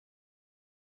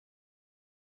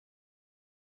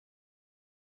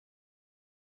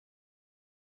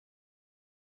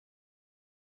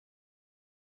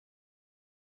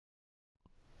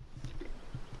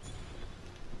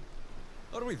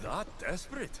Are we that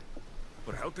desperate?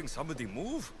 We're helping somebody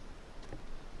move?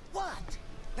 What?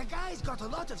 The guy's got a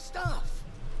lot of stuff.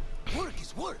 Work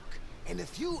is work, and a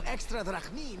few extra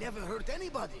drachmi never hurt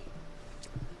anybody.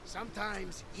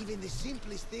 Sometimes, even the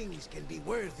simplest things can be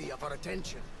worthy of our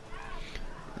attention.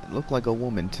 It looked like a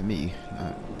woman to me,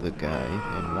 not the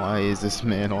guy. And why is this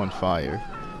man on fire?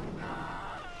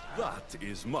 That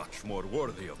is much more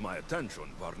worthy of my attention,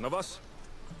 Barnabas.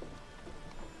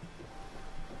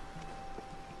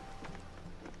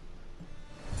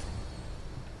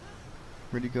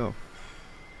 Where'd he go?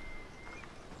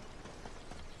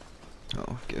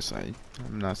 Oh, guess I'm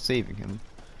not saving him.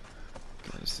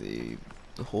 Gotta save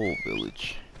the whole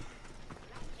village.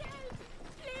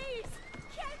 Please!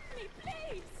 Help me,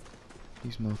 please!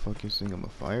 These motherfuckers think I'm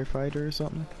a firefighter or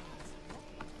something?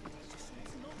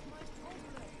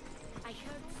 I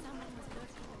heard someone was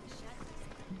lurking in the shadows.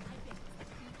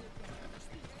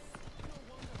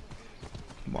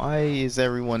 Why is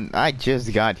everyone... I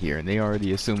just got here and they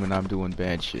already assuming I'm doing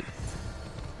bad shit.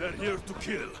 They're here to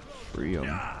kill. Free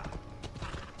 'em.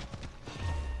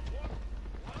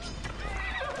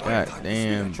 God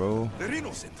damn, bro. They're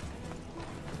innocent.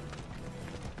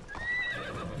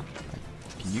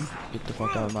 Can you get the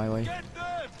fuck out of my way?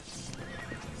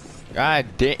 God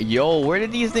damn. Yo, where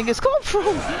did these niggas come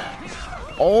from?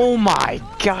 Oh my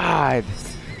god.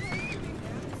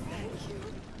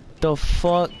 The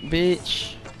fuck,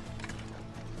 bitch.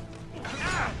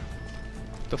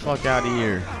 Get the fuck out of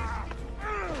here.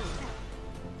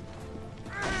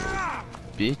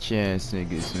 Bitch ass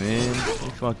niggas, man. They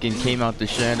fucking came out the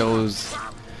shadows,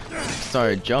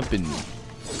 started jumping.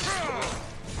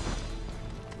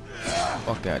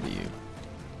 Fuck out of you.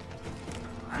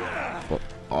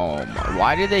 Oh my,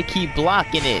 why do they keep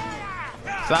blocking it?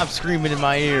 Stop screaming in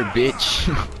my ear, bitch.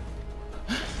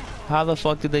 How the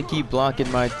fuck did they keep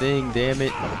blocking my thing, damn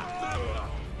it?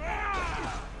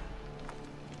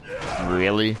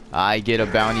 Really? I get a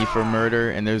bounty for murder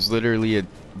and there's literally a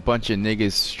bunch of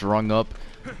niggas strung up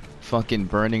fucking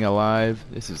burning alive.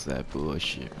 This is that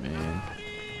bullshit, man.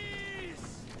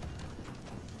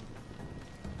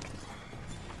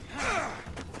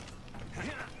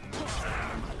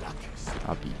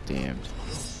 I'll be damned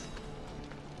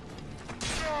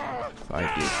if I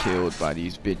get killed by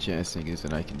these bitch ass niggas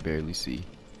and I can barely see.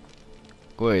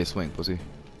 Go ahead, swing, pussy.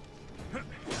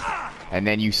 And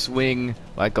then you swing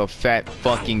like a fat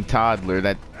fucking toddler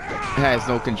that has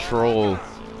no control.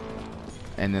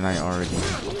 And then I already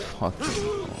fucking,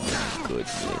 oh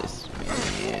goodness,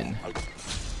 man.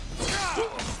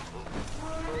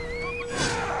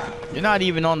 You're not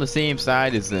even on the same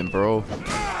side as them, bro.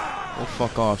 Go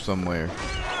fuck off somewhere.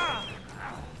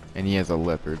 And he has a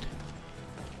leopard.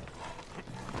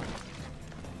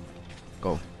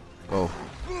 Go. Go.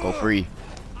 Go free.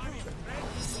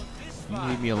 You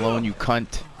leave me alone, you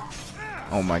cunt.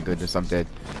 Oh my goodness, I'm dead.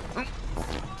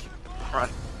 Run.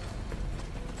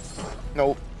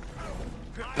 Nope.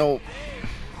 Nope.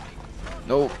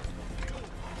 Nope.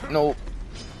 Nope.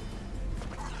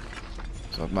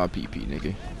 Suck my pee-pee,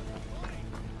 nigga.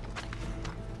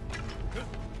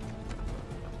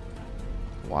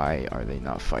 Why are they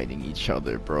not fighting each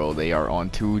other, bro? They are on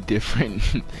two different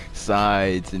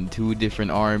sides and two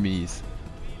different armies.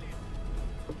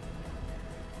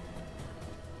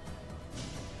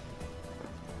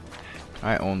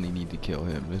 I only need to kill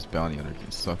him. This bounty hunter can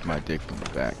suck my dick from the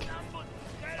back.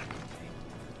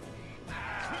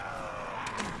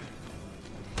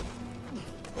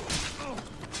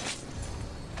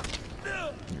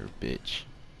 You're a bitch.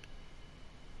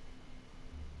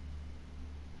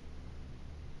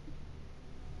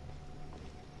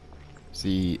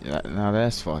 See, now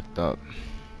that's fucked up.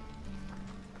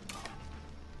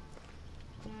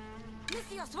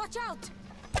 Lysios, watch out!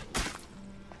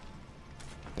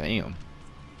 Damn.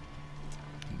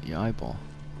 In the eyeball.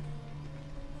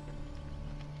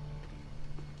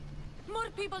 More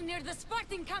people near the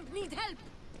Spartan camp need help!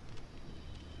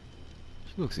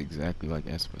 She looks exactly like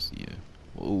Esposilla.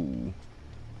 Whoa.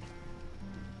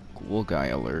 Cool guy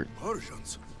alert.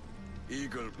 Persians.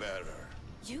 Eagle bearer.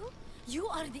 You? You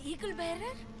are the eagle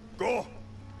bearer? Go!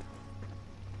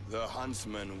 The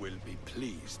huntsman will be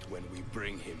pleased when we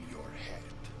bring him your head.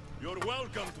 You're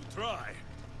welcome to try.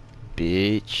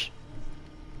 Bitch.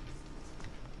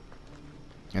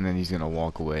 And then he's gonna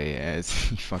walk away as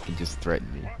he fucking just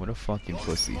threatened me. What a fucking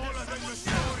pussy.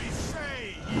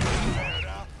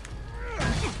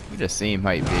 You're the same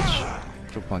height, bitch.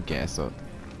 Get your punk ass up.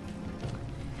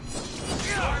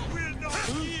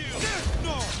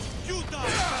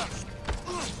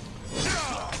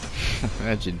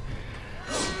 Imagine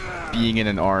being in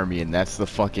an army and that's the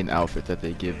fucking outfit that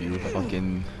they give you.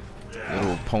 Fucking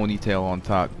Little ponytail on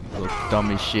top. Look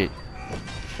dumb as shit.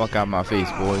 Fuck out my face,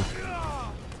 boy.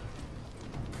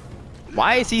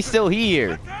 Why is he still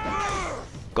here?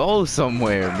 Go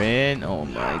somewhere, man. Oh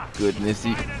my goodness.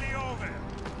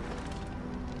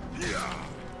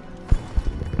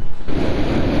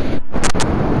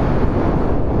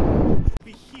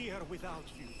 Be here without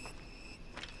you.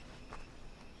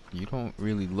 You don't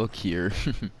really look here.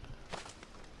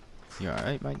 You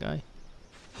alright, my guy?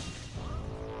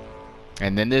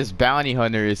 And then this bounty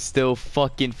hunter is still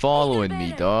fucking following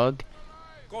me, dog.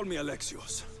 Call me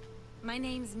Alexios. My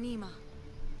name's Nima.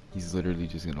 He's literally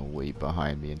just gonna wait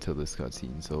behind me until this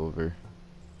cutscene's over.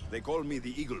 They call me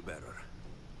the Eagle Bearer.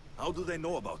 How do they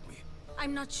know about me?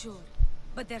 I'm not sure,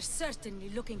 but they're certainly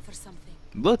looking for something.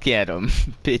 Look at him,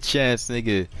 bitch ass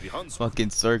nigga, The Huntsman. fucking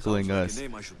circling Sounds us. like a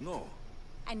name I should know.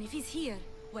 And if he's here,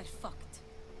 we're fucked.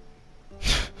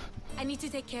 I need to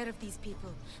take care of these people.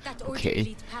 That order Okay.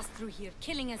 elite passed through here,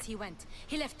 killing as he went.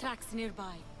 He left tracks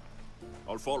nearby.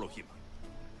 I'll follow him.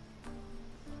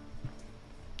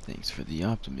 Thanks for the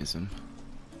optimism.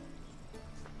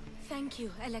 Thank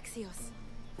you, Alexios,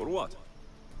 For what?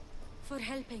 for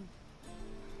helping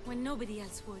when nobody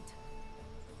else would.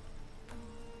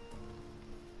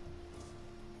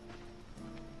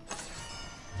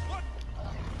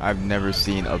 I've never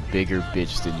seen a bigger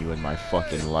bitch than you in my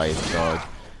fucking life, dog.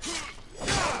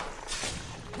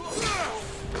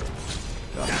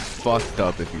 Got me fucked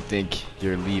up if you think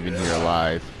you're leaving here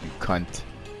alive, you cunt.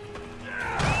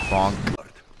 Bonk.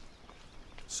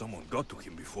 Someone got to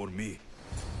him before me.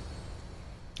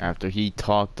 After he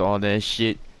talked all that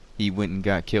shit, he went and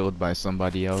got killed by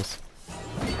somebody else.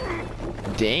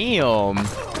 Damn!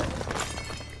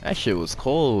 That shit was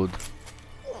cold.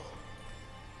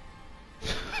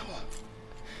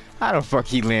 How the fuck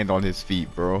he land on his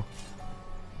feet, bro?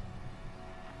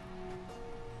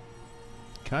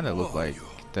 Kinda looked like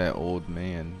that old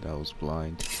man that was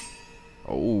blind.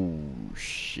 Oh,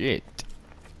 shit.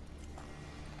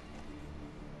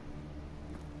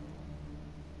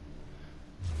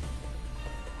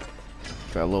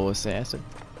 Fellow assassin.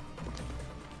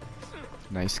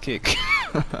 Nice kick.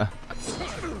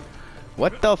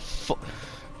 What the fu-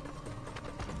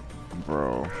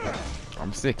 Bro.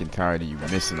 I'm sick and tired of you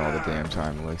missing all the damn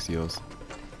time, Alexios.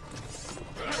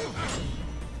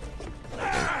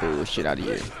 Get bullshit out of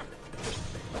here.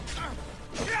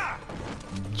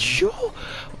 Joe!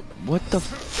 What the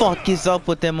fuck is up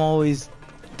with them always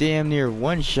damn near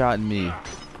one-shotting me?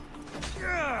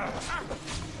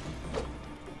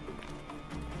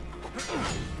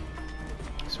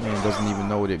 This man doesn't even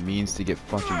know what it means to get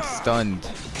fucking stunned.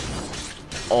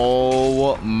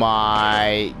 Oh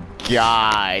my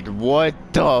god, what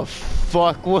the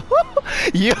fuck?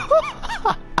 Yo!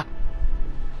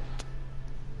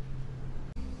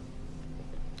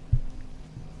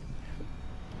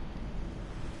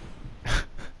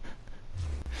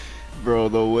 Bro,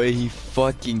 the way he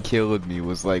fucking killed me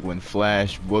was like when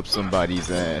Flash whooped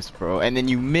somebody's ass, bro. And then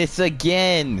you miss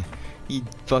again! He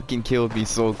fucking killed me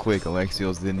so quick,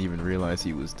 Alexios didn't even realize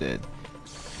he was dead.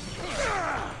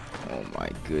 Oh my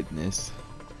goodness.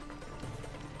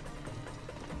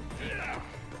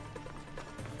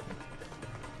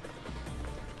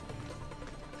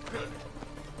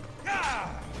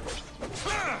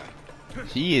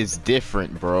 He is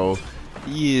different, bro.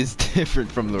 He is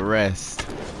different from the rest.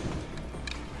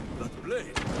 That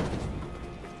blade.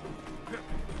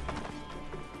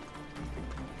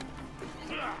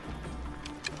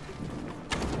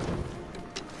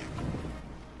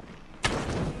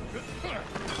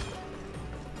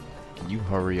 Can you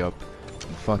hurry up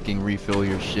and fucking refill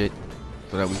your shit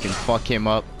so that we can fuck him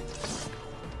up?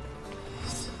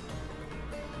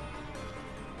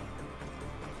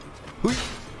 Hooey.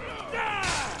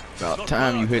 About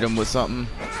time you hit him with something.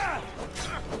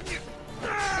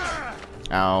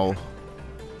 Ow.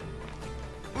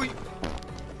 Hooey.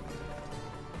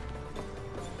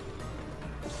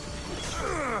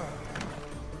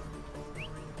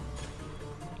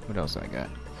 What else I got?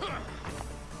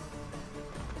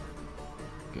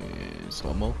 Okay,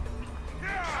 slow-mo.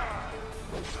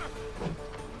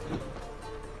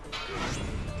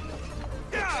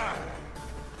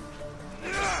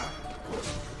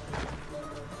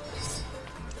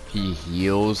 He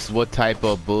heals? What type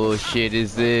of bullshit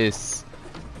is this?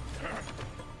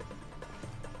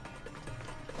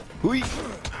 Hooey.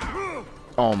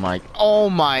 Oh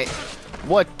my,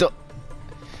 what the?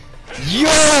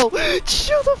 Yo!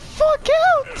 Chill the fuck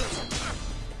out!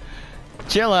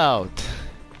 Chill out.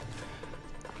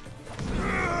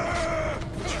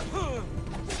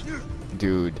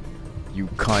 Dude, you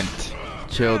cunt.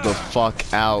 Chill the fuck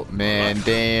out, man.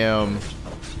 Damn.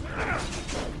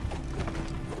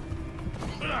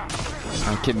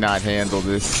 I cannot handle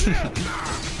this.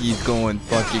 He's going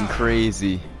fucking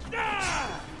crazy.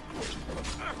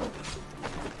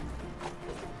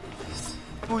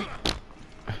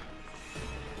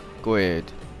 Go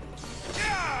ahead.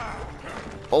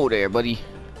 Oh there, buddy.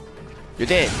 You're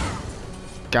dead.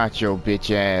 Got your bitch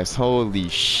ass. Holy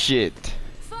shit.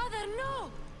 Father,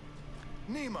 no!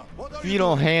 Nima, what are If you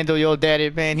don't handle your daddy,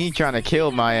 man, he trying to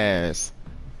kill my ass.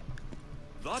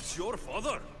 That's your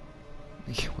father?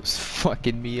 He was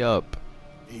fucking me up.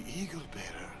 The Eagle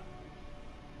Bearer.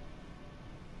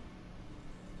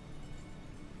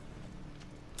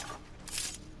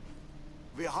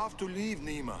 We have to leave,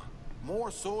 Nima.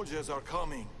 More soldiers are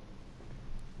coming.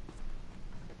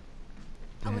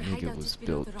 Our That nigga hideout was is below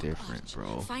built the rock different, arch.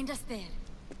 bro. Find us there.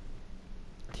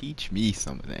 Teach me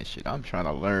some of that shit. I'm trying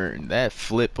to learn. That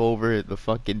flip over at the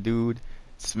fucking dude,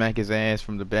 smack his ass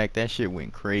from the back, that shit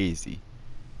went crazy.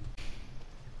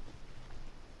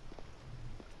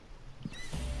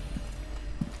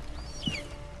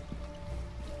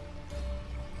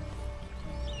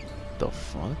 The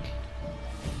fuck?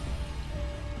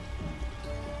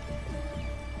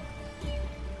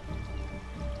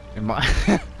 Am I?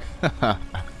 Who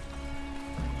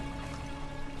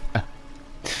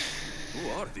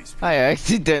are these people? I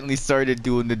accidentally started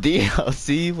doing the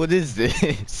DLC. What is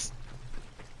this?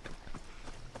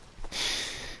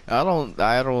 I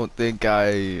don't think I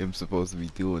am supposed to be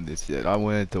doing this yet. I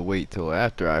wanted to wait till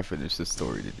after I finish the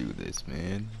story to do this,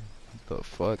 man. What the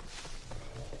fuck?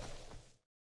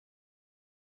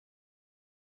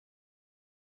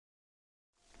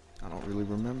 I don't really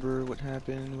remember what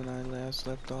happened when I last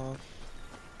left off,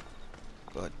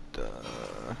 but You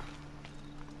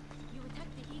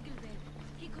attacked the eagle then.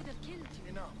 He could have killed you.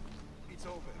 Enough. It's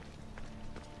over.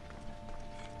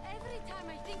 Every time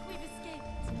I think we've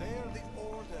escaped. They're the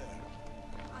Order.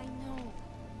 I know.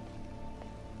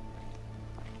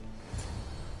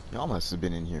 y'all must have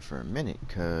been in here for a minute,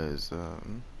 cause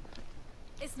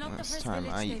It's not the last first time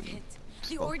village I they've hit. The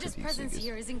spoke to Order's these presence niggas.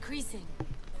 here is increasing. it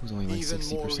was only like Even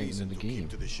more 60% reason into the to keep game.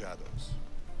 to the shadows.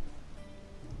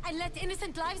 And let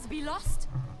innocent lives be lost?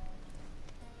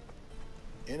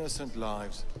 Innocent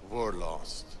lives were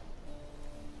lost.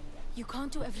 You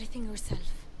can't do everything yourself.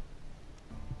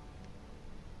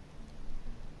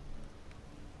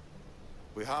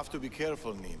 We have to be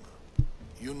careful, Nima.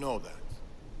 You know that.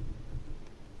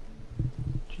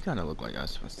 She kind of looked like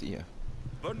Aspasia.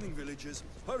 Burning villages,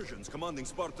 Persians commanding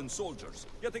Spartan soldiers,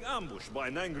 getting ambushed by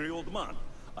an angry old man.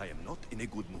 I am not in a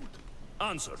good mood.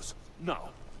 Answers,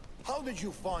 now. How did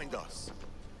you find us?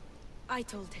 I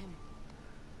told him.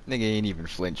 Nigga ain't even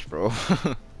flinch, bro.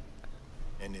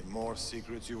 Any more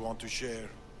secrets you want to share?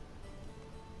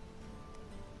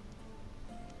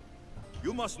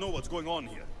 You must know what's going on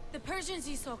here. The Persians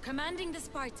you saw commanding the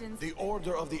Spartans. The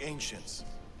Order of the Ancients.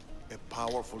 A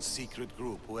powerful secret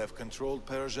group who have controlled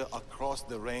Persia across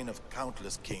the reign of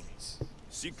countless kings.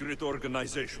 Secret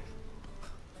organization.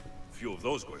 Few of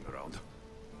those going around.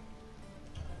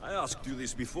 I asked you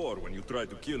this before when you tried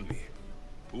to kill me.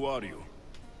 Who are you?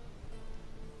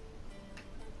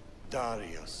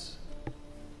 Darius.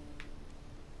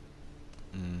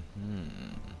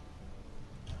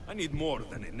 I need more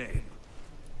than a name.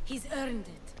 He's earned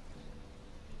it.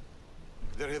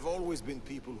 There have always been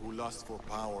people who lust for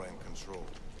power and control.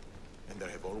 And there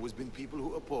have always been people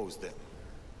who oppose them.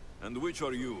 And which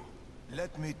are you?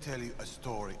 Let me tell you a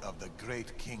story of the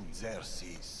great King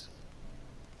Xerxes.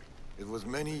 It was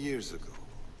many years ago,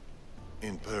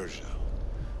 in Persia.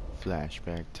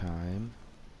 Flashback time.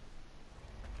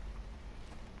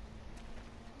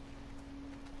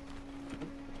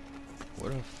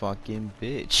 What a fucking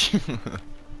bitch.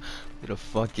 What a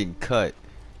fucking cut.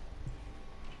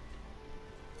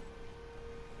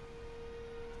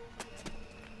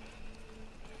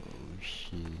 Oh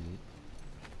shit.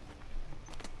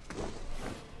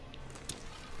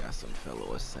 Got some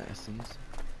fellow assassins.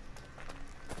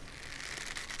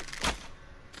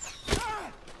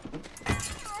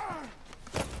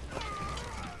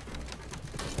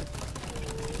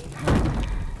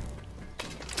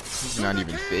 He's not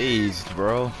even phased,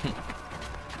 bro.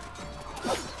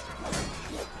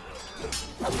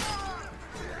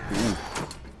 Ooh.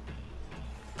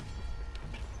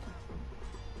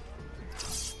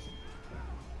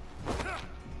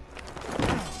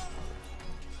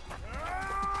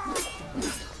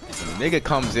 When a nigga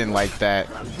comes in like that,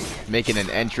 making an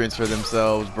entrance for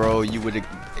themselves, bro, you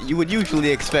would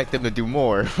usually expect them to do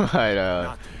more.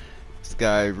 But this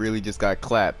guy really just got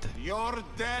clapped. Your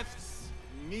deaths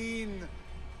mean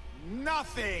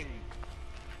nothing.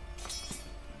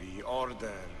 The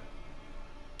Order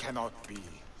cannot be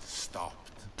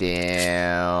stopped.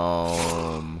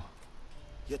 Damn.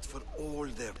 Yet for all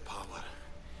their power,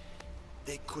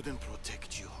 they couldn't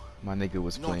protect you. My nigga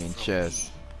was Not playing from chess.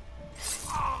 me.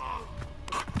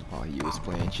 Oh, he was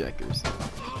playing checkers.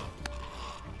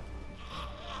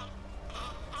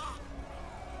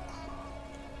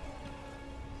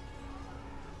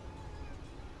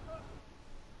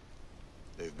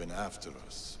 They've been after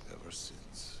us ever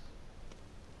since.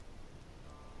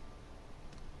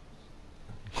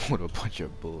 What a bunch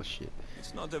of bullshit.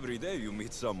 It's not every day you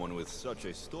meet someone with such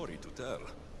a story to tell.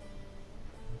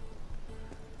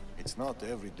 It's not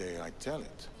every day I tell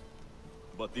it.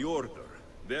 But the Order,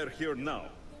 they're here now,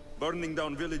 burning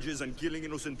down villages and killing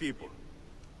innocent people.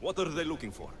 What are they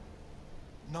looking for?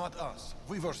 Not us.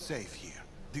 We were safe here.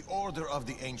 The Order of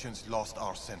the Ancients lost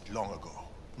our scent long ago.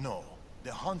 No,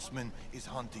 the Huntsman is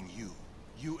hunting you.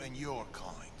 You and your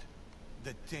kind.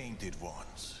 The Tainted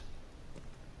Ones.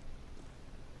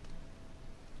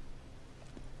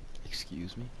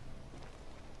 Excuse me?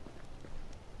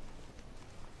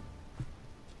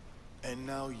 And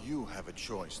now you have a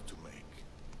choice to make.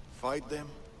 Fight them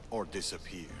or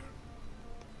disappear.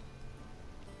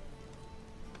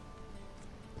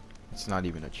 It's not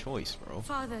even a choice, bro.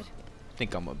 Father,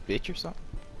 Think I'm a bitch or something?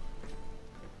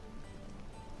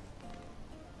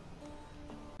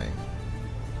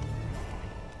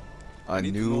 I A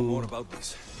need to know more new... about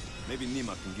this. Maybe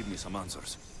Nima can give me some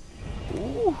answers.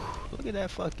 Ooh, look at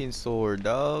that fucking sword,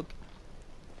 dog.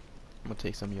 I'm gonna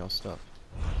take some of y'all stuff.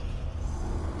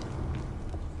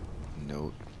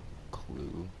 Note,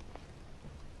 clue.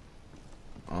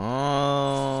 Oh,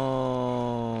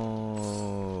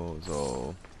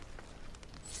 so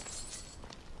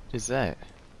what is that?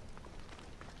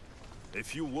 A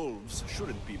few wolves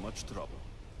shouldn't be much trouble.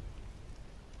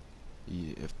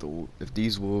 Yeah, if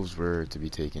these wolves were to be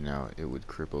taken out, it would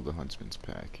cripple the huntsman's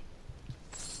pack.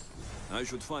 I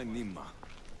should find Nima.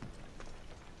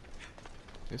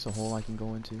 There's a hole I can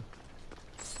go into.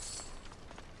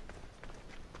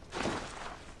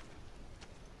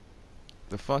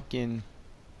 The fucking...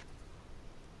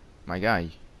 My guy,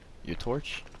 your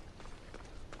torch?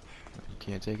 You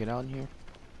can't take it out in here?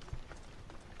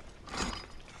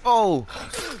 Oh!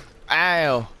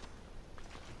 Ow!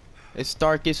 It's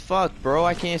dark as fuck, bro.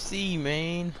 I can't see,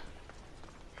 man.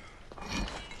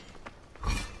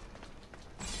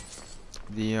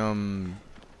 The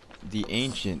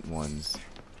ancient ones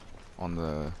on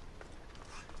the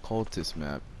cultist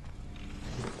map.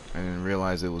 I didn't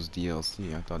realize it was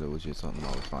DLC. I thought it was just something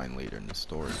I would find later in the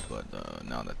story, but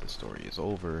now that the story is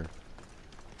over,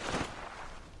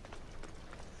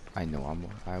 I know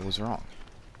I was wrong.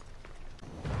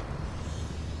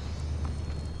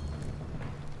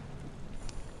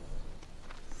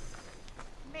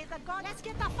 may the god... Let's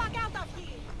get the fuck out of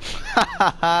here!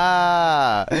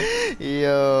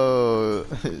 Yo,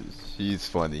 she's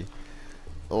funny.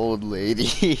 Old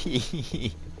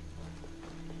lady.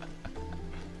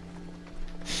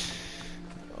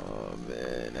 Oh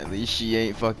man, at least she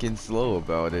ain't fucking slow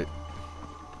about it.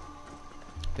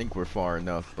 I think we're far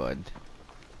enough, bud.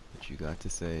 What you got to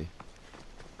say?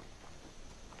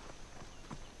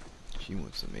 She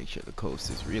wants to make sure the coast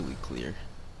is really clear.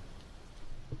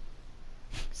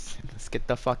 Let's get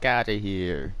the fuck out of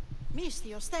here.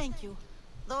 Mistios, thank you.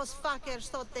 Those fuckers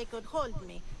thought they could hold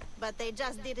me, but they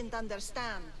just didn't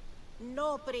understand.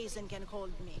 No prison can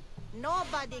hold me.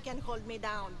 Nobody can hold me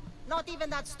down. Not even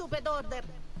that stupid order.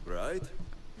 Right?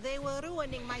 They were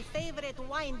ruining my favorite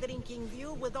wine-drinking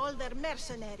view with all their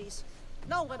mercenaries.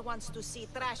 No one wants to see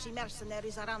trashy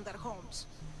mercenaries around their homes.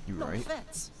 You No right?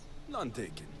 offense. None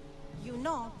taken. You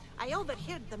know, I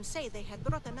overheard them say they had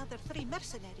brought another 3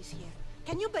 mercenaries here.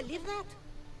 Can you believe that?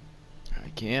 I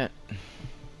can't.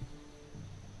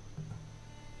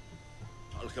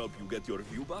 I'll help you get your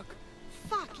view back.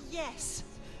 Fuck yes!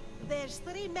 There's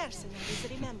 3 mercenaries,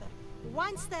 remember.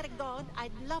 Once they're gone,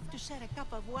 I'd love to share a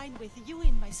cup of wine with you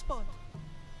in my spot.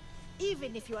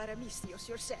 Even if you are a Mistios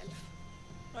yourself.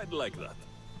 I'd like that.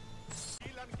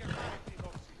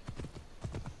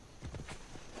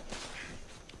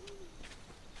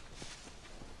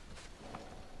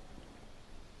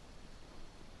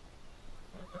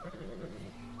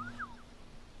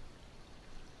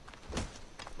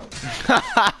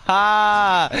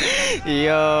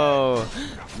 Yo,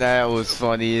 that was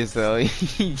funny as hell.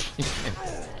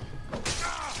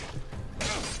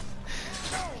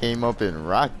 Came up and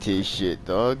rocked his shit,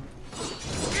 dog.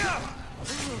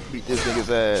 Beat this nigga's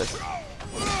ass.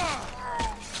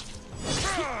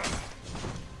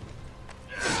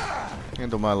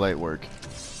 Handle my light work.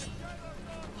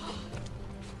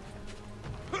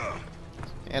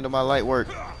 Handle my light work.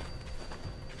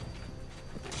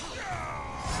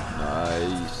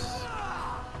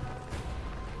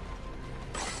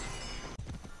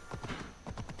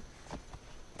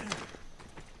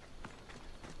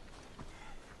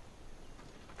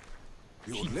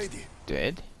 lady.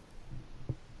 Dead?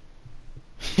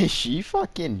 Is she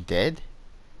fucking dead?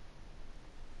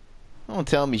 Don't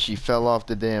tell me she fell off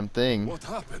the damn thing. What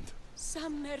happened?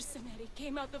 Some mercenary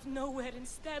came out of nowhere and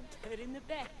stabbed her in the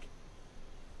back.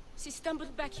 She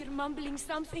stumbled back here mumbling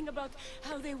something about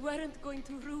how they weren't going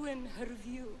to ruin her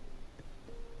view.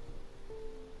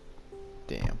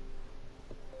 Damn.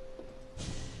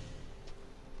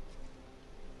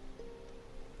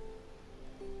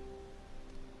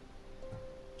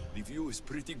 The view is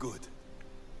pretty good.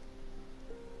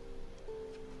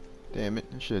 Damn it,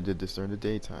 I should have did this during the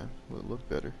daytime. Would look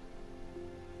better.